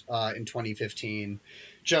house in 2015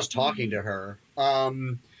 just talking to her.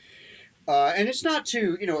 And it's not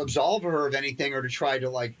to, absolve her of anything or to try to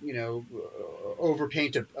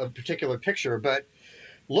overpaint a particular picture. But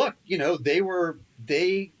look, they were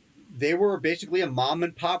basically a mom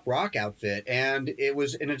and pop rock outfit, and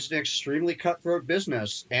it's an extremely cutthroat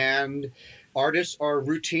business, and artists are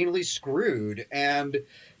routinely screwed. And,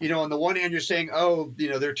 on the one hand, you're saying,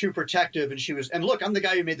 they're too protective. And look, I'm the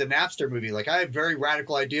guy who made the Napster movie. Like, I have very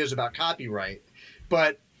radical ideas about copyright,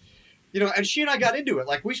 but, and she and I got into it.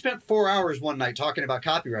 Like, we spent 4 hours one night talking about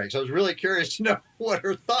copyright. So I was really curious to know what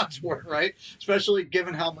her thoughts were, right? Especially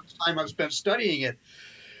given how much time I've spent studying it.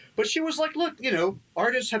 But she was like, look,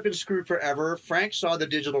 artists have been screwed forever. Frank saw the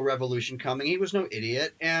digital revolution coming. He was no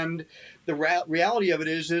idiot. And the reality of it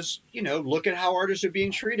is, look at how artists are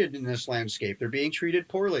being treated in this landscape. They're being treated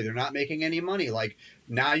poorly. They're not making any money. Like,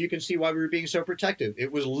 now you can see why we were being so protective.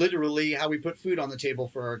 It was literally how we put food on the table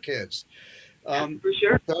for our kids. For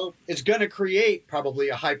sure. So it's going to create probably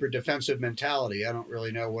a hyper-defensive mentality. I don't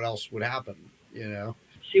really know what else would happen,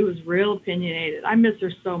 She was real opinionated. I miss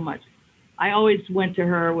her so much. I always went to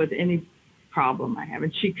her with any problem I have,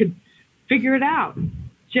 and she could figure it out.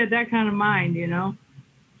 She had that kind of mind,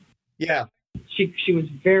 Yeah. She was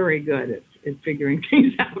very good at figuring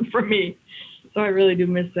things out for me. So I really do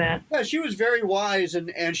miss that. Yeah, she was very wise,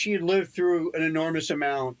 and she had lived through an enormous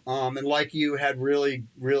amount, and like you, had really,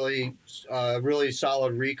 really, really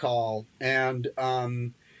solid recall. And,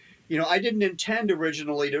 I didn't intend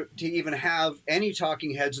originally to even have any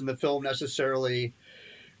talking heads in the film necessarily,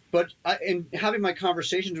 in having my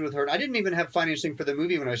conversations with her, I didn't even have financing for the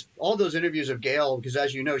movie when all those interviews of Gail, because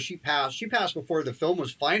as you know, she passed before the film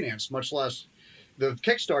was financed, much less the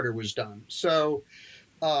Kickstarter was done. So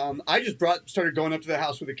I just started going up to the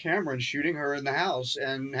house with a camera and shooting her in the house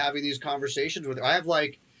and having these conversations with her. I have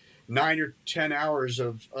like 9 or 10 hours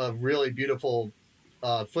of really beautiful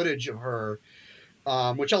footage of her,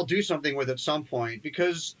 which I'll do something with at some point,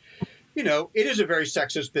 because, you know, it is a very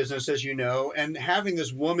sexist business, as you know, and having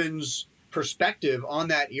this woman's perspective on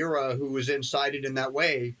that era who was incited in that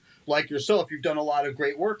way, like yourself, you've done a lot of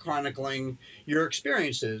great work chronicling your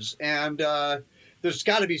experiences. And there's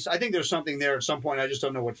got to be, I think there's something there at some point. I just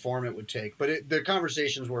don't know what form it would take, but the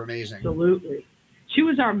conversations were amazing. Absolutely. She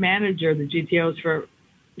was our manager of the GTOs for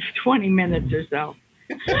 20 minutes or so.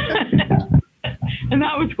 And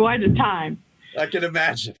that was quite a time. I can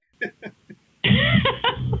imagine.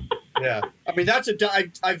 Yeah. I mean,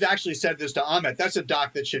 I've actually said this to Amit. That's a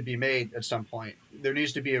doc that should be made at some point. There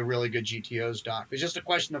needs to be a really good GTOs doc. It's just a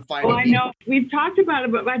question of finding. Oh, I know. We've talked about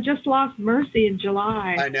it, but I just lost Mercy in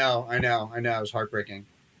July. I know. It was heartbreaking.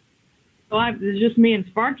 Well, there's just me and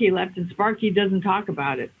Sparky left, and Sparky doesn't talk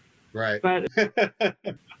about it. Right. But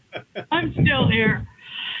I'm still here.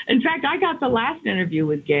 In fact, I got the last interview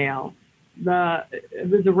with Gail. It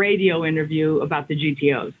was a radio interview about the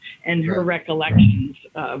GTOs and her recollections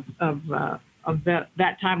of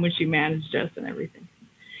that time when she managed us and everything.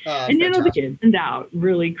 And you know, the kids turned out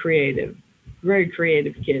really creative, very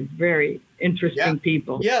creative kids, very interesting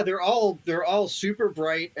people. Yeah, they're all super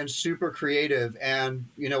bright and super creative. And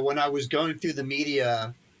you know, when I was going through the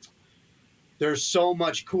media, there's so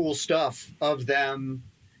much cool stuff of them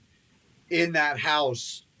in that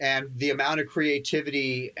house, and the amount of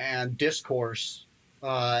creativity and discourse,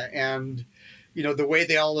 and you know, the way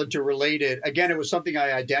they all interrelated. Again, it was something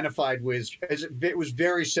I identified with, as it was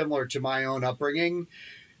very similar to my own upbringing,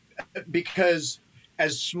 because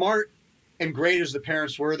as smart and great as the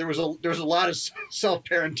parents were, there was a lot of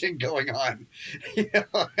self-parenting going on. You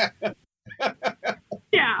know?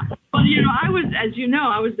 Yeah. Well, you know,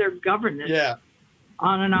 I was their governess. Yeah.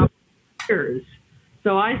 On and off years.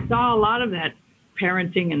 So I saw a lot of that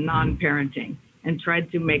parenting and non-parenting and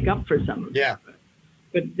tried to make up for some of it. Yeah.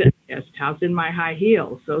 But the guest house in my high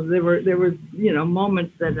heels. So there were you know,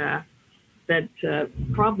 moments that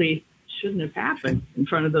probably shouldn't have happened in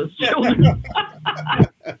front of those children.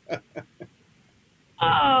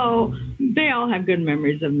 Oh, they all have good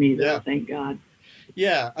memories of me, though. Yeah. Thank God.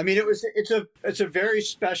 Yeah, I mean, it's a very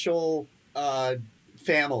special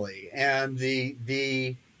family, and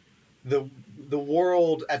the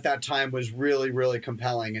world at that time was really, really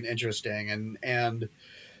compelling and interesting, and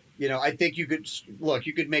you know, I think you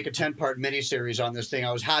could make a 10-part miniseries on this thing.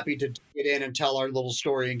 I was happy to get in and tell our little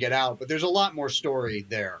story and get out, but there's a lot more story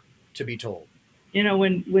there to be told. You know,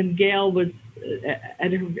 when Gail was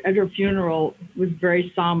at her funeral, was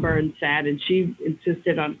very somber and sad, and she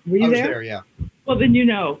insisted on. Were you there? I was there, yeah. Well, then you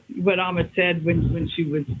know what Amit said when she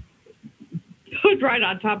was put right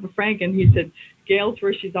on top of Frank, and he said, "Gail's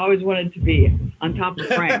where she's always wanted to be, on top of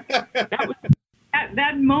Frank."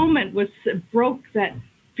 that moment broke that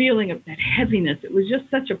feeling of that heaviness. It was just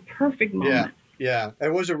such a perfect moment. Yeah.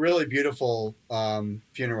 It was a really beautiful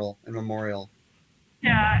funeral and memorial.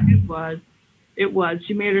 Yeah, it was. It was.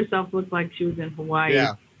 She made herself look like she was in Hawaii.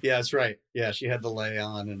 Yeah, that's right. Yeah, she had the lei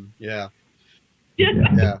on, and yeah.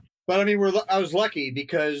 But I mean, I was lucky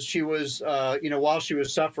because she was, you know, while she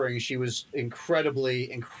was suffering, she was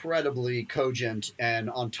incredibly, incredibly cogent and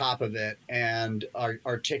on top of it, and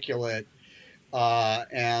articulate.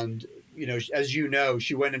 And you know, as you know,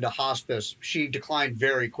 she went into hospice. She declined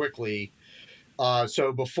very quickly.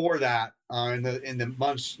 So before that, in the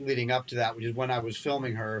months leading up to that, which is when I was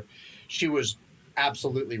filming her, she was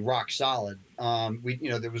absolutely rock solid.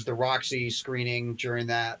 There was the Roxy screening during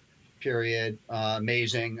that period.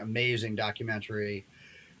 Amazing documentary.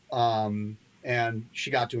 And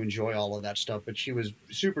she got to enjoy all of that stuff, but she was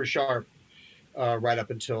super sharp right up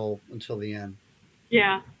until the end.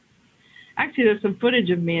 Yeah. Actually, there's some footage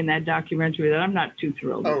of me in that documentary that I'm not too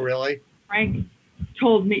thrilled with. Oh, really? Frank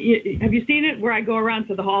told me, have you seen it, where I go around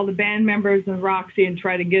to all the band members and Roxy and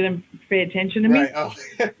try to get them to pay attention to me? Right. Oh.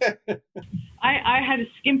 I had a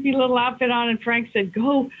skimpy little outfit on, and Frank said,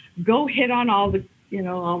 go hit on all the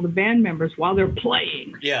band members while they're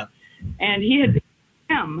playing. Yeah. And he had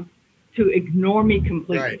them to ignore me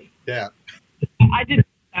completely. Right. Yeah. I didn't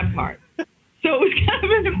do that part. So it was kind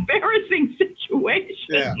of an embarrassing situation.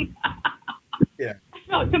 Yeah. Yeah. I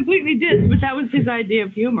felt completely think they did, but that was his idea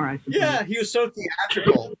of humor, I suppose. Yeah, he was so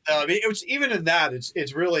theatrical. I mean, it was even in that.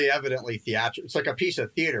 It's really evidently theatrical. It's like a piece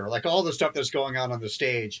of theater. Like all the stuff that's going on the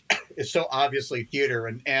stage is so obviously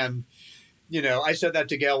theater. And you know, I said that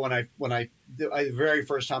to Gail when the very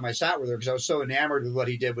first time I sat with her, because I was so enamored with what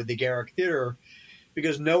he did with the Garrick Theater,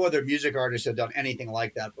 because no other music artist had done anything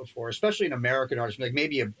like that before, especially an American artist, like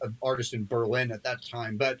maybe an artist in Berlin at that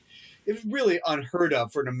time. But it was really unheard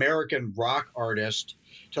of for an American rock artist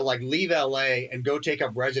to like leave LA and go take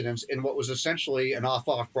up residence in what was essentially an off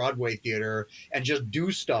Broadway theater and just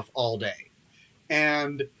do stuff all day.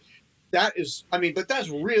 And that is, I mean, but that's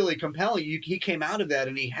really compelling. He came out of that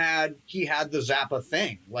and he had the Zappa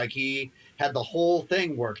thing. Like he had the whole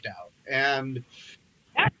thing worked out. And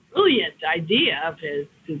that's a brilliant idea of his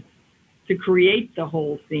to create the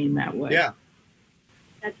whole scene that way. Yeah.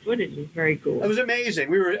 That footage is very cool. It was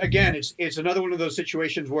amazing. We were, again, it's another one of those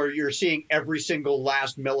situations where you're seeing every single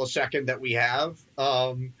last millisecond that we have.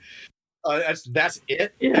 That's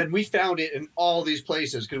it. Yeah. And we found it in all these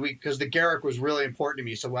places because the Garrick was really important to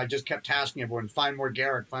me. So I just kept tasking everyone, find more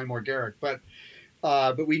Garrick. But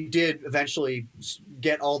we did eventually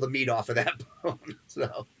get all the meat off of that bone.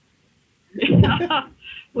 So.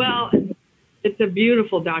 Well, it's a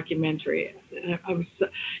beautiful documentary.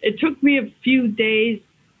 It took me a few days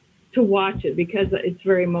to watch it because it's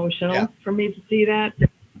very emotional for me to see that.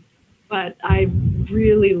 But I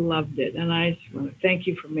really loved it, and I just want to thank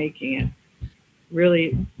you for making it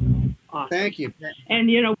really awesome. Thank you. And,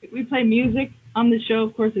 you know, we play music on the show.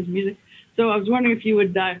 Of course, it's music. So I was wondering if you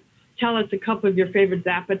would tell us a couple of your favorite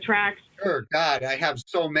Zappa tracks. Sure. God, I have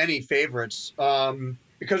so many favorites.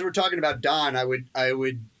 Because we're talking about Don, I would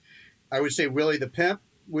say Willie the Pimp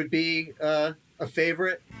would be a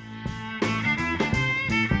favorite.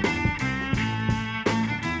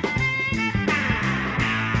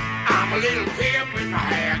 I'm a little pimp with my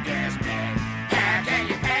hair gas bag, hair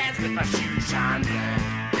candy pants with my shoes shine black.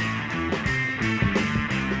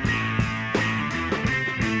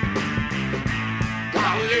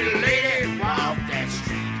 Got a little lady walk that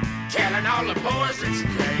street, telling all the boys that she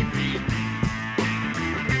can't beat.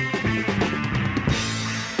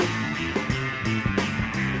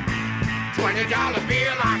 $20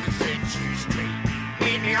 bill I can sit you straight.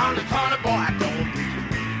 Meet me on the corner, boy, I don't bleed.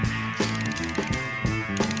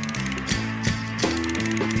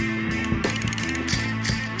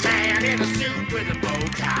 Man in a suit with a bow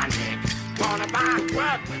tie neck, wanna buy a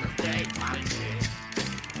truck with a fake body check.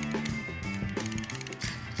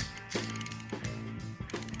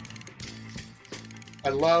 I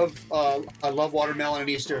love Watermelon and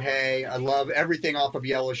Easter Hay. I love everything off of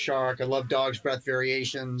Yellow Shark. I love Dog's Breath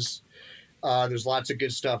Variations. There's lots of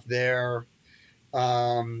good stuff there.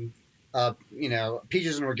 You know,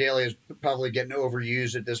 Peaches and Regalia is probably getting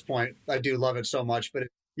overused at this point. I do love it so much, but it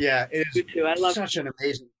is You too. I love such an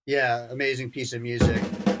amazing piece of music.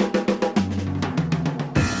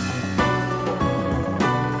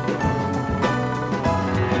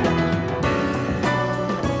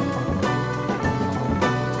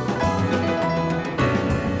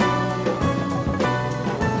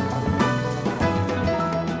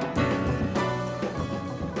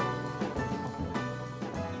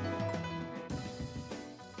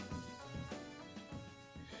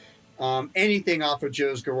 Anything off of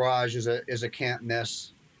Joe's Garage is a can't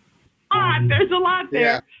miss. There's a lot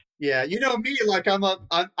there. Yeah. You know me, like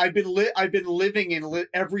I've been living in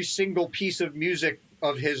every single piece of music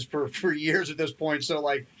of his for years at this point. So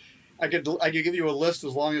like, I could give you a list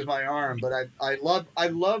as long as my arm. But I love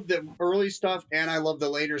the early stuff and I love the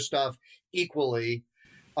later stuff equally.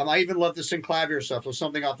 I even love the synclavier stuff. So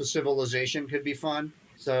something off of Civilization could be fun.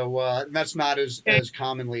 So that's not as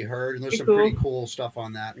commonly heard, and there's some pretty cool stuff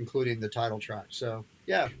on that, including the title track. So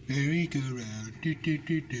yeah. Merry-go-round,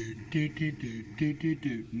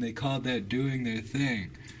 do-do-do-do-do-do-do-do-do. And they called that doing their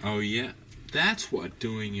thing. Oh yeah, that's what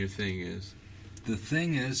doing your thing is. The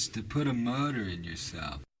thing is to put a motor in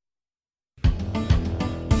yourself.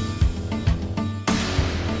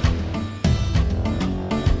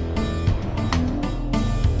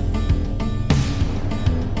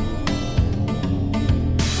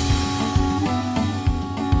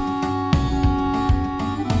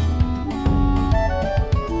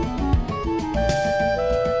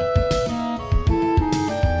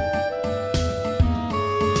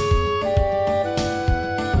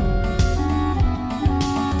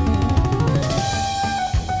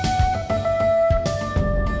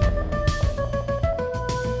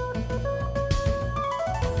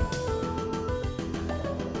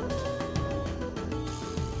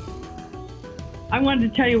 I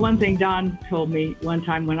wanted to tell you one thing Don told me one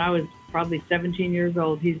time when I was probably 17 years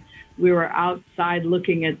old. We were outside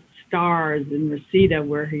looking at stars in Reseda,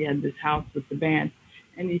 where he had this house with the band.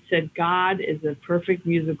 And he said, God is a perfect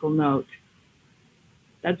musical note.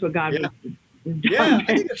 That's what God was. Yeah,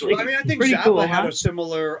 I think it's. I mean, I think Zappa cool, had huh? a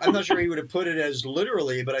similar. I'm not sure he would have put it as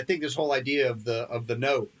literally, but I think this whole idea of the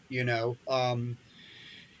note,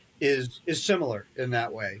 is similar in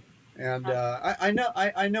that way. And I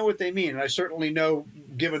know what they mean, and I certainly know,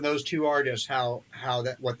 given those two artists,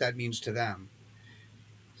 what that means to them.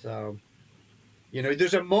 So,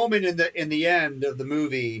 there's a moment in the end of the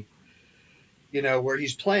movie, where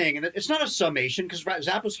he's playing, and it's not a summation because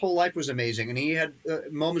Zappa's whole life was amazing, and he had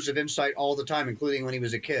moments of insight all the time, including when he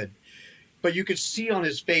was a kid. But you could see on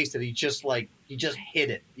his face that he just hit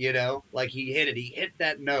it, like he hit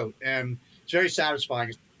that note, and it's very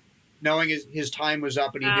satisfying, knowing his time was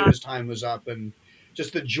up, and he knew his time was up, and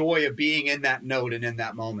just the joy of being in that note and in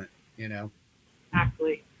that moment,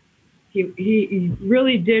 Exactly. He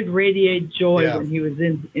really did radiate joy when he was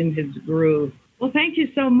in his groove. Well, thank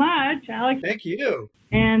you so much, Alex. Thank you.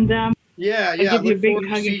 And I give you a look big forward to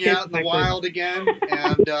hug seeing and you kiss out in the back wild again.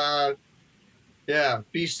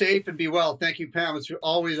 And be safe and be well. Thank you, Pam. It's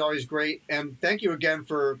always great. And thank you again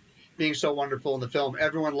for being so wonderful in the film.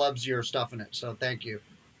 Everyone loves your stuff in it, so thank you.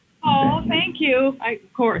 Oh, thank you.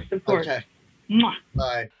 Of course. Okay. Mwah.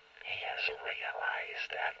 Bye. He has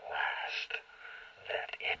realized at last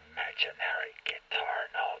that imaginary guitar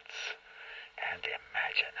notes and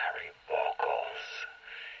imaginary vocals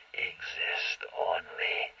exist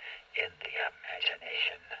only in the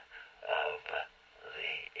imagination of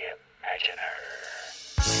the imaginer.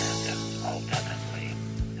 And ultimately,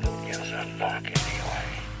 who gives a fuck anyway?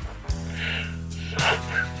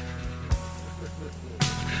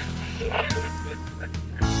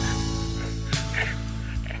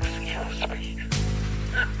 Excuse me.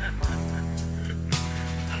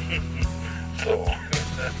 Who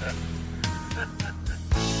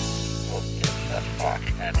gives a fuck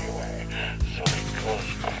anyway? So he goes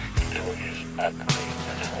back to his ugly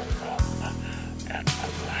little room and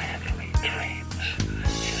quietly dreams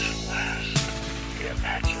his last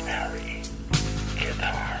imaginary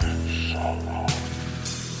guitar solo.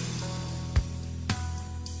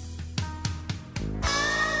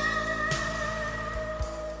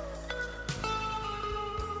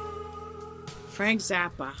 Frank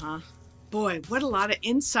Zappa, huh? Boy, what a lot of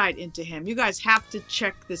insight into him. You guys have to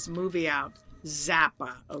check this movie out.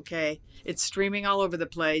 Zappa, okay? It's streaming all over the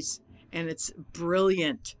place, and it's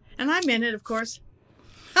brilliant. And I'm in it, of course.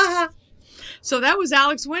 So that was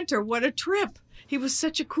Alex Winter. What a trip. He was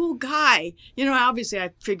such a cool guy. Obviously I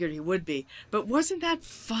figured he would be. But wasn't that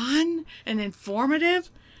fun and informative?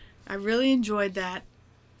 I really enjoyed that.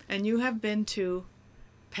 And you have been to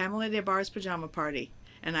Pamela Des Barres' Pajama Party.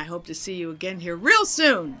 And I hope to see you again here real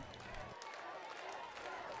soon.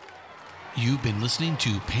 You've been listening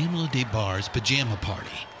to Pamela Des Barres' Pajama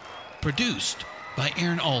Party, produced by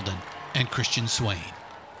Aaron Alden and Christian Swain.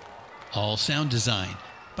 All sound design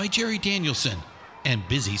by Jerry Danielson and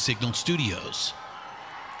Busy Signal Studios.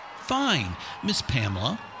 Find Miss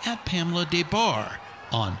Pamela at Pamela Des Barres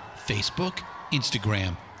on Facebook,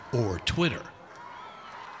 Instagram, or Twitter.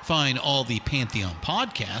 Find all the Pantheon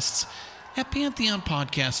podcasts at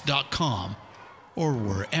pantheonpodcast.com or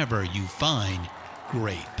wherever you find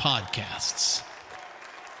great podcasts.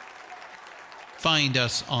 Find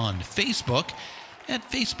us on Facebook at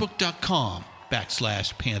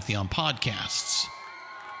facebook.com/Pantheon Podcasts.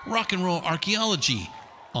 Rock and Roll Archaeology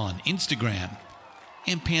on Instagram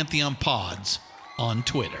and Pantheon Pods on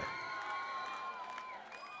Twitter.